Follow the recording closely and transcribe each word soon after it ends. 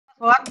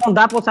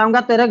कंधा पसाऊंगा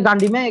तेरे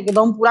गांडी में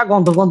एकदम पूरा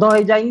गंध गंध हो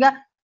जाएगा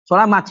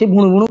सोला माछी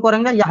भुण भुण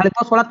करेंगे यहाँ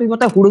तो सोला तू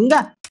मत हुड़ूंगा।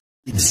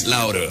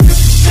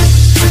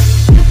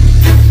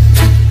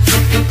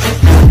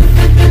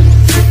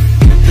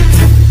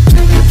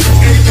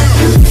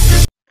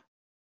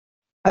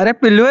 अरे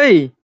पिल्लू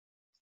भाई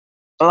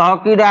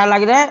की डा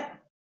लग रे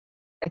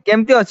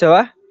केमती अच्छे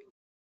बा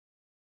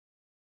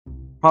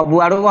सब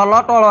आड़ भल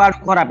तल आड़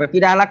खराब की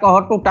कह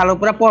टोटाल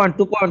पॉइंट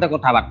टू पॉइंट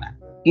कथबार्ता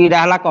की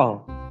कह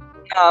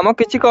आम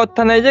किसी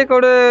कथा नहीं जे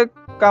गोटे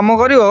काम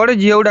कर गोटे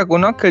झील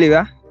डाकुन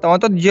खेलिया तुम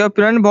तो झील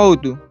फ्रेंड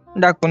बहुत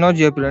डाकुन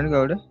झील फ्रेंड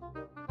गोटे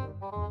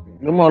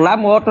मला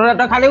मोटर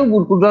तो खाली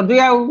बुटुटी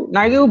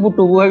ना कि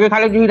बुटुक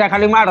खाली झीरा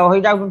खाली माड़ हो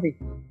जाती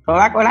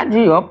सला कहला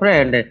झील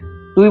फ्रेंड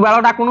तु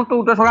बाल डाकुन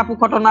तू तो सला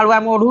पुखट नालुआ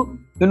मोढ़ू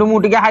कि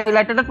मुझे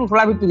हाइलाइट तू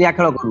सला भितरिया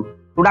खेल करू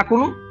तू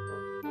डाकुन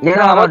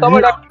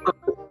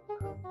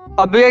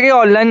अभी कि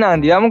ऑनलाइन ना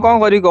दिया हम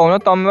कौन करी कहून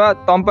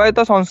तुम पे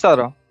तो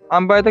संसार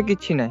आम पे तो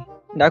किछि नहीं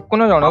डाकुन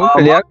जन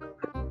खेलिया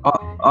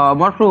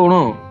मत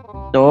शुणु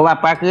तो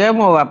बापा किए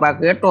मो बापा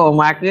किए तो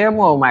माँ किए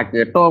मो माँ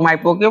किए तो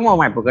माइपो किए मो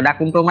माइपो के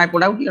डाकुन तो माइपो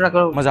डाउ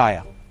मजा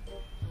आया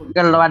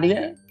खेल दवा दिए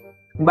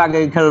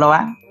बागे खेल दवा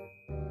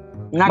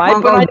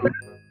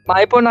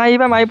माइपो नाही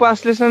बा माइपो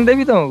आसले सन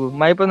देबी तुमको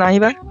माइपो नाही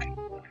बा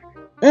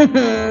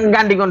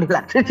गांडी गंढिला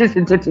छी छी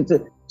छी छी छी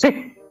छी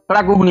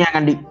थोड़ा गुहनिया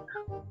गांडी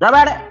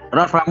रबाड़े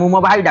रसला मु मो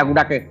भाई डाकू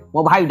डाके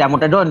मो भाई डा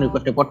मते डन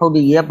रिक्वेस्ट पठौ दी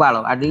ये बालो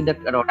आदि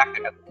डाके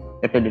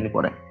केते दिन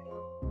पड़े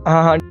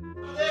हां हां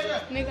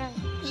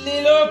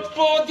लीलो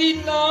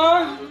पुदीना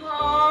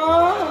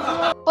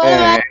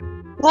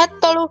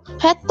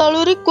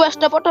हेतळु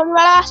रिक्वेस्ट पठौनी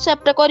वाला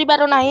एक्सेप्ट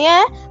करिबारो नाही है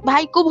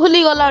भाई को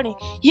भूली गलानी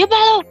ये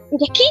बालो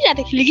देखिरा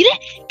देखली रे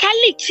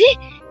कालिक्स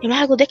ए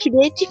मां को देखि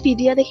दे चिपी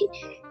दिया देखि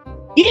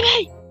ये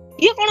भाई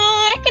ये कोन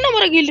एक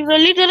नंबर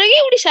लीडर के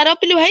ओडिसा रो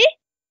पिली भाई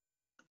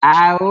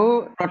आउ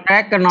तोटे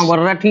एक नंबर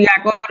रे ठिया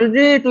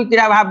करजी तू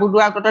किरा भाबु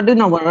दुआ तोटे 2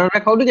 नंबर रे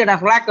खौडी केटा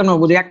सला एक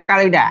नंबर या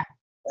कालीडा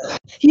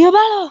ये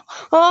बालो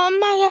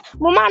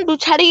मो मांडू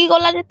छाड़ी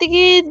गला जति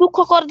की दुख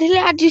कर दिले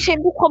आज से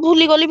दुख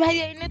भूली गली भाई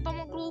एने तुम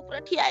ग्रुप रे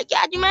ठिया कि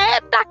आज मैं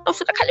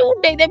स्टेटस रे खाली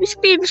उठै देबी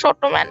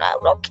स्क्रीनशॉट में ना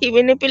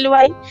रखिबे ने पिलु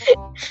भाई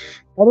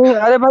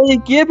अरे भाई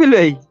के पिलु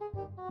भाई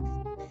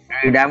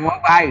एडा मो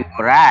भाई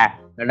कोरा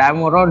एडा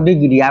मोर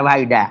डिग्रीया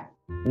भाईडा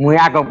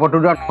मुया को पटु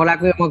जन्म होला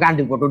को मो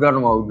गांधी पटु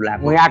जन्म होउला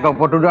मुया को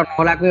पटु जन्म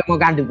होला को मो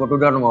गांधी पटु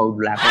जन्म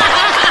होउला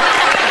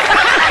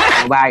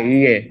भाई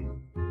ये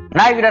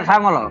नाइ रे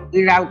सामल की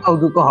राव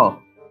कहू कह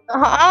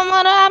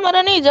हमर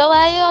निज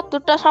भाई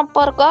अतुट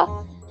संपर्क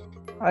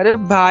अरे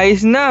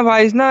भाईस ना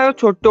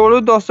छोट बड़ू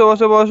 10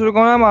 वर्ष बयस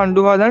कोन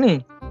मांडू भादानी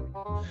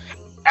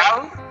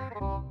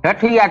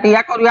ठिया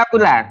ठिया करिया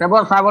पिला ते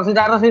वर्षा वर्षी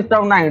तार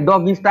सिस्टम नाही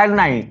डॉगी स्टाइल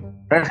नाही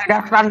रेसिडा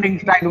स्टैंडिंग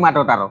स्टाइल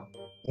मातो तारो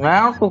ना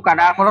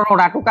टुकाडा हमर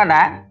रोडा टुकाडा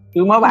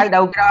तू मो भाई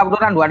डाउ किरा बाबू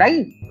रांडुआ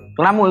डाई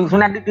तोला मु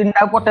सुना तीन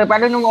डाउ पते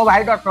पाले मो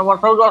भाई 10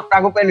 वर्ष 10 टा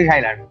को पेली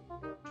खाइला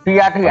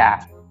ठिया ठिया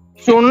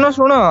सुन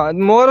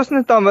मोर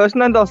स्ने तमे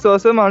स्ने 10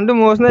 वर्ष मांडू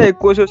मोर स्ने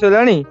 21 वर्ष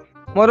लानी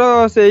मोर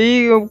सेही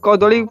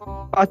कदली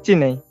पाची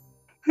नहीं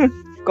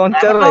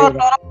कंचार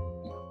लागला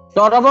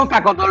तोर बंका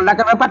कदलडा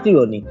के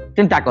पाचियोनी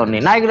चिंता करनी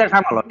नाइ रे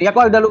सामल टिया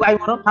कहि देलु भाई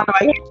मोर सामल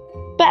भाई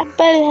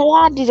पेपर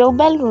हला आदि जो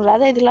बेलुरा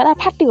दे दिला रा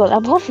फाटी गला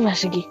भोस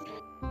मासकी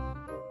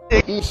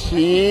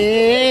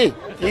इसी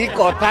की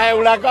कथा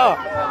एउला को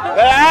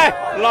ए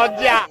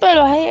लज्जा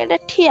पेलो भाई एडे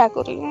ठिया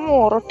करी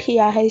मोर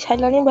ठिया है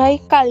साइलानी भाई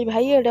काली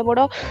भाई एडे बड़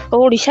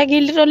ओडिसा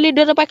गिल्ड रो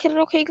लीडर पाखे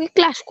रखे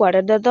क्लास स्क्वाड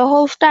दे दो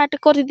हो स्टार्ट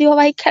कर दियो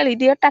भाई खेली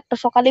दियो टाट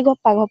सकाली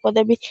गप्पा गप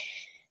देबी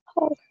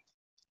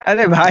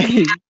अरे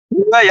भाई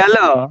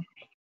हेलो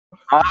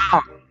हां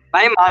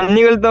भाई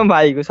माननी गेल तुम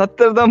भाई को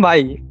 70 तुम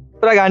भाई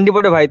पूरा गांडी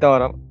पटे भाई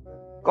तोर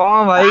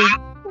कौन भाई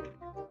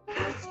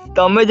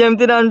तमे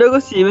जेमती रांडो को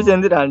सी भी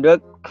सेमती रांडो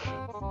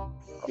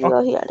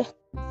रहियाडे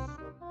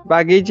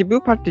बागी चिपी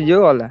फाटी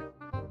जो गला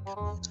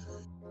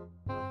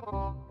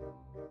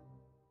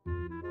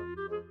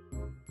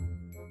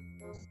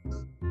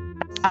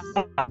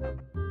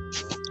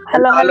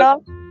हेलो हेलो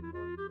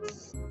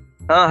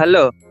हां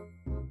हेलो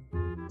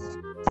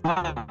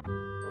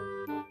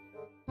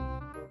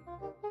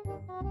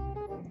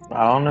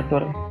आओ न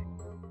तोरे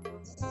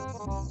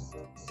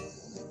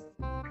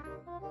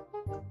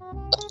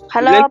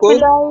हेलो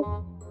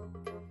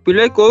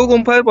पिले को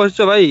गुंफा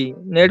पछो भाई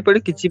नेट पर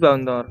किछि पाउन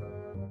तोर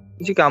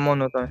किछि काम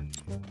न तमे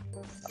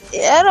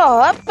यार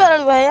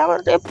पर भाई हमर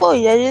ते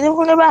पोया जे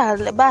पुणे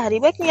बाहरी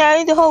बे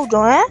कियाई दे हो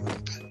जो हैं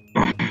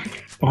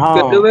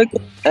पिले भाई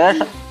ए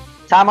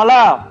सामल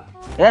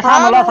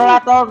सला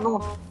तो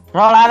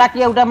रळाला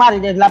कि उटा मारी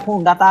देला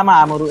फुंडा ता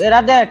मामरु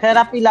एरा देख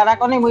एरा पिलारा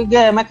कोनी मुई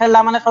गेम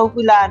खेलला माने सब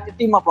पिला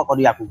टीम अप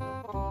करिया को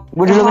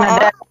बुझलु ने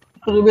देख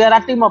तू बेरा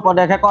टीम अप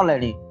देखे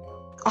कलेनी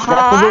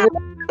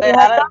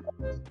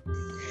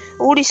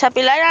उड़ीसा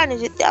पिला जानी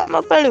जिते हम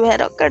पेली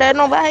भेर केडे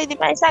नो भाई दी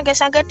भाई संगे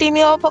संगे टीम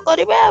ऑफ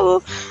करिवे आ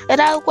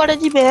एरा कोडे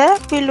जिबे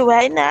पिलु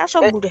भाई ना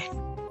सबुडे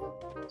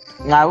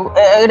नाउ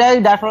एडा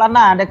डासला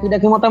ना देखि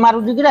देखि मते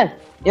मारु दिगरे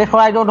ए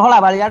सळाई जो ढोला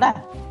बालियाडा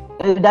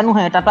एडा नु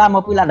हे टाटा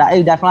म पिलाडा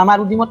ए डासला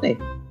मारु दि मते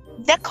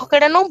ଦେଖ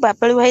କେଡେ ନମ୍ବା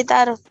ପେଳୁ ଭାଇ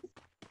ତାର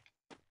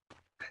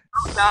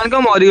ତାଙ୍କ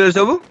ମରିଗଲେ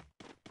ସବୁ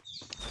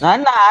ନା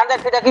ନା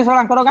ଦେଖି ଦେଖି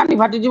ସଳାଙ୍କର ଗାଣ୍ଡି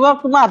ଫାଟି ଯିବ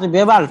ତୁ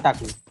ମାରିବେ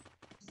ବାଲଟାକୁ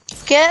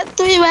କେ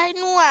ତୁଇ ଭାଇ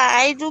ନୂଆ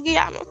ଆଇଛୁ କି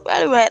ଆମ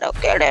ପେଳୁ ଭାଇର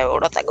କେଡେ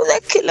ବଡ ତାକୁ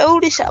ଦେଖିଲେ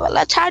ଓଡିଶା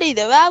ବାଲା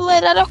ଛାଡିଦେବେ ଆଉ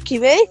ଏରା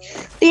ରଖିବେ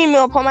ଟିମ୍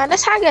ଅଫ ମାନେ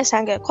ସାଙ୍ଗେ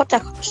ସାଙ୍ଗେ ଖଚା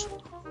ଖଚ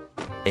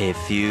A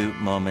few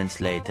moments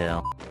later.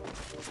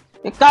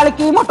 ଏ କାଳେ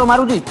କି ମଟ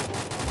ମାରୁଛି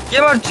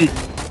କିଏ ମାରୁଛି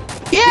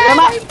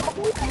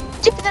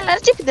ଚିପି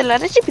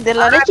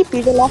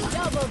ଦେଲା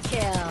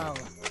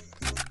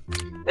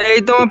ଏଇ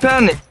ତମ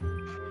ଫ୍ୟାନ୍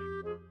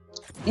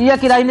ଇଏ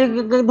କି ରାଇନି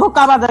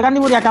ଧୋକା ବାଦ ଗାଣ୍ଡି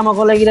ମୁରିଆ କାମ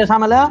କଲେ କି ରେ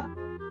ସାମଲେ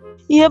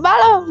ଇଏ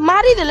ବାଳ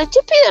ମାରିଦେଲେ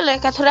ଚିପି ଦେଲେ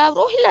ଏକାଥରେ ଆଉ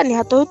ରହିଲାନି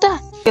ହାତ ହୁତା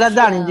କିରା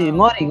ଜାଣିଛି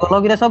ମରି ଗଲ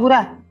କି ରେ ସବୁରା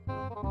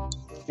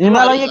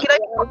ହିମାଳ ଇଏ କି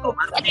ରାଇ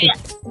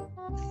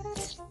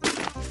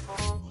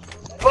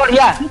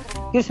ବଢିଆ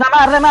କୃଷ୍ణ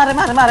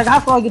ମାରେ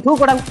ଘାସ କହିକି ଠୁ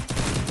କୋଡା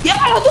ଇଏ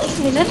ବାଳ ତୁ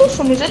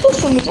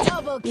ଶୁଣିଲେ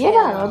ଇଏ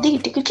ବାଳ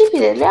ଦିଟିକୁ ଚିପି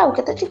ଦେଲେ ଆଉ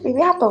କେତେ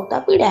ଚିପିବି ହାତ ହୁତା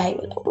ପିଡା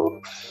ହେଇଗଲା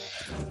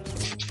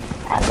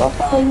ଆଗ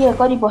ତ ଇଏ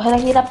କରିବ ହେରା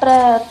କିରା ପୁରା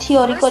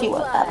ଥିଓରି କରିବ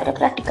ତାପରେ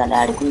ପ୍ରାକ୍ଟିକାଲ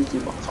ଆଡକୁ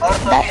ଯିବ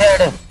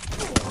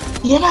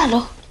ଇଏ ବାଳ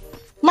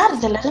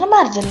ମାରିଦେଲେ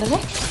ରେ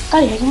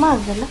କାଳିଆକି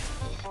ମାରିଦେଲେ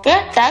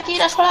ଏଟା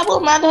କିରା ଶଳା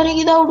ବୋମା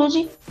ଧରିକି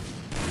ଦୌଡୁଛି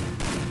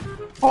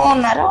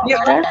ଅନାର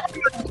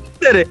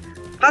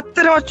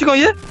ହାତରେ ଅଛି କଣ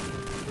ଇଏ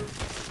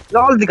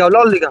ଲଲ ଦିଖାଉ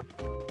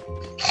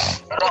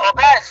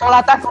ରବେ ଶଳା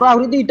ତା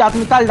କୁରାହୁରି ଦିଟା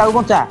তুমি କାଳିଟାକୁ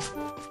ବଞ୍ଚା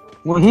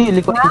ମୁଁ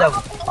ହିଲି କରି ଯାଉ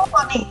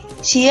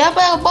ସିଏ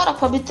ବରଫ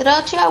ଭିତରେ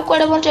ଅଛି ଆଉ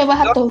କୁଆଡେ ବଞ୍ଚେଇବା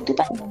ହାତ ହୁତି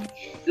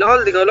ଲଲ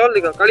ଦିଖାଉ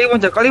କାଳି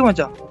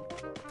ବଞ୍ଚା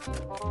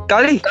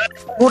କାଳି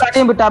ପୁରା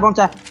টিম বিটা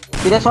বঞ্চা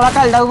তিরে শলা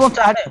কালটাও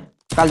বঞ্চা হেডে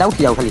কালটা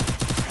উঠি যাও খালি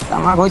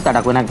তামা কইতাডা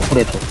কইনা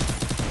পুরে তো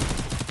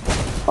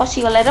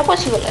পশিগলা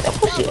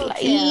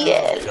ইয়ে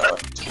লো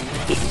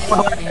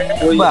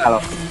বালো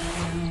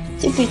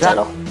চিপি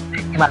চালো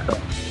মাত্র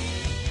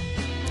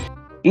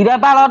ইরে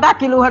বালো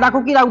ডাকিলু হেডাকু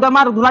কিরা উডা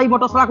মারু ধুলাই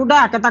মটো শলাকু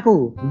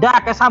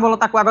ডাকে সাবল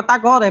তাকু আগে তা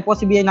ঘরে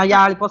পসিবি না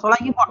ইয়ালি পসলা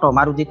কি মটো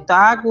মারু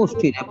জিতা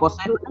গোষ্ঠী রে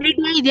পসে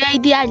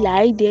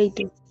আইডি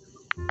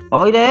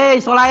ওই রে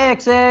শলা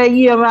এক্সে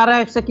ইয়ে মারে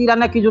এক্সে কিরা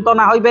না কি জুতো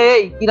না হইবে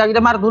কিরা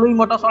কিরা মার ধুলুই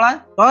মটো শলা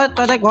ওই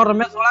তোরে ঘর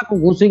মে শলা কু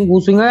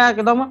ঘুসিং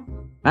একদম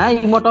হ্যাঁ ই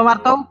মটো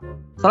মারতাও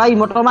শলা ই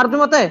মটো মারতু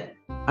মতে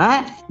হ্যাঁ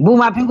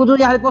বুমা ফিঙ্গু জু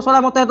ইয়ালি পসলা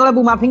মতে তোরে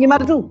বুমা ফিঙ্গি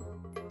মারছু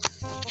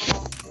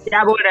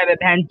क्या बोल रहे बे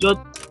भैंचोद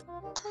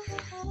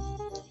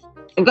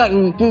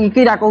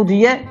किरा कहू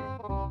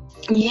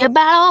ये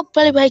बाळ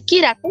पळे भाई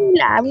किरा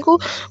कहला हमको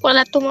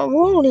बोला तुम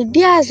भूणी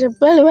दिया से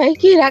पळे भाई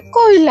किरा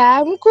कहला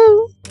हमको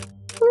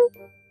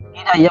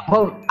किरा ये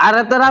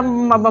अरे तेरा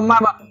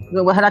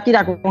हेरा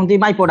किरा कहती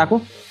माई पोड़ा को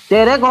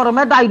तेरे घर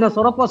में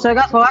डायनासोर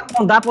पसेगा सोला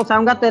कंधा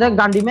पसाऊंगा तेरे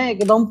गांडी में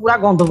एकदम पूरा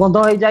गंध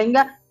हो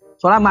जाएगा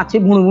सोला माछी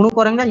भुणु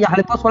करेंगे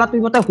यहाँ तो सोला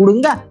तू मत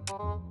हुड़ूंगा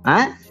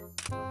हैं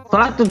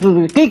सोला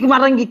किक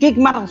मारेंगे किक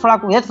मार सोला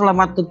को हे सोला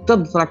मार तो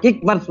सोला किक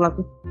मार सोला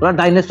को सोला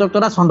डायनासोर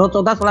तोरा संडो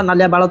चोदा सोला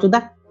नालिया बाळ चोदा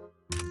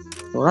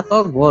सोला तो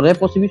घरे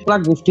पसिबी सोला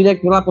गोष्ठी रे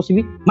केला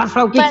पसिबी मार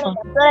सोला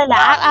किक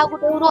ला आ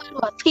गुटे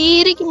रुआ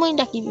थीरी की मोइ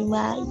डाकी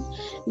माई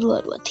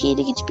रुआ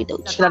थीरी की चिपी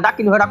दउची सोला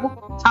डाकी हेडा को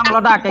सामलो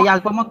डाके याल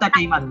पर मत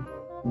डाके मार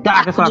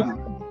डाके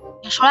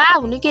सोला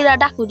उनी केरा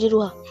डाकू जी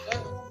रुआ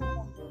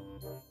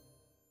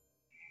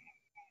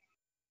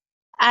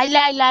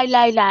आइला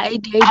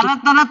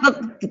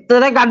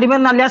तेरे गाड़ी में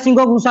नालिया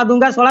सिंह घुसा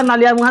दूंगा सोला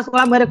नालिया मुहा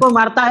सोला मेरे को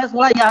मारता है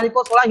सोला यहाँ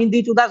को सोला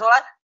हिंदी चुदा सोला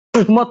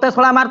मते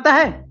सोला मारता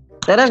है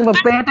तेरे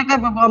पेट के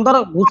अंदर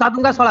घुसा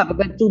दूंगा सोला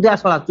चुदा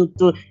सोला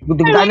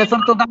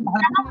डायनासोर चुदा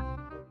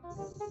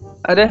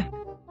अरे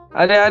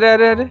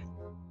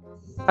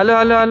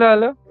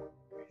हेलो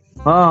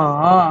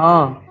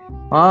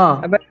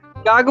हाँ अबे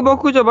क्या को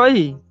बकुछ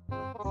भाई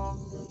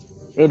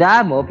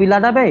एडा मो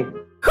पिलाटा बे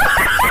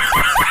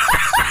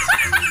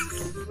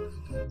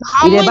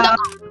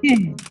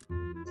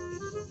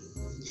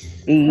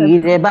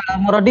इरे बा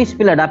मोर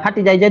डिस्प्लेटा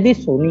फाटी जाय जे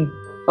दिसोनी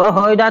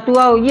ओहो एडा तू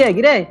आ ये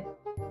गिरे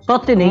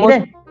सत्य नहीं रे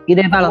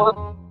इरे बाल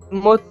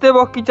मते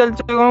बकी चल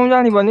कोन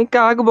जानि बनी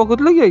का को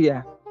बकुत लगियो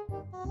गया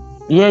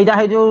ये इडा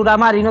है जो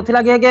मारी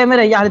नथिला गे गे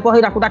मेरे याली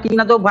पहिरा कुटा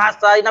किना जो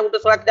भाषा इना गुटे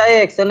सोला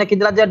एक्शन ने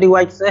किदला जे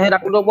डिवाइस से हेरा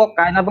को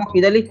बका ना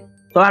बकी देली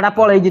सोलाडा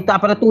पळै जी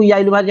तापर तू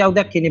आइलु भाई जाऊ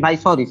देखिनी भाई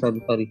सॉरी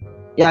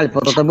याली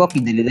पर तो बकी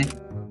देली रे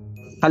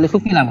खाली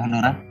सुकिला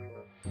भनरा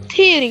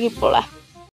थीरी की पळा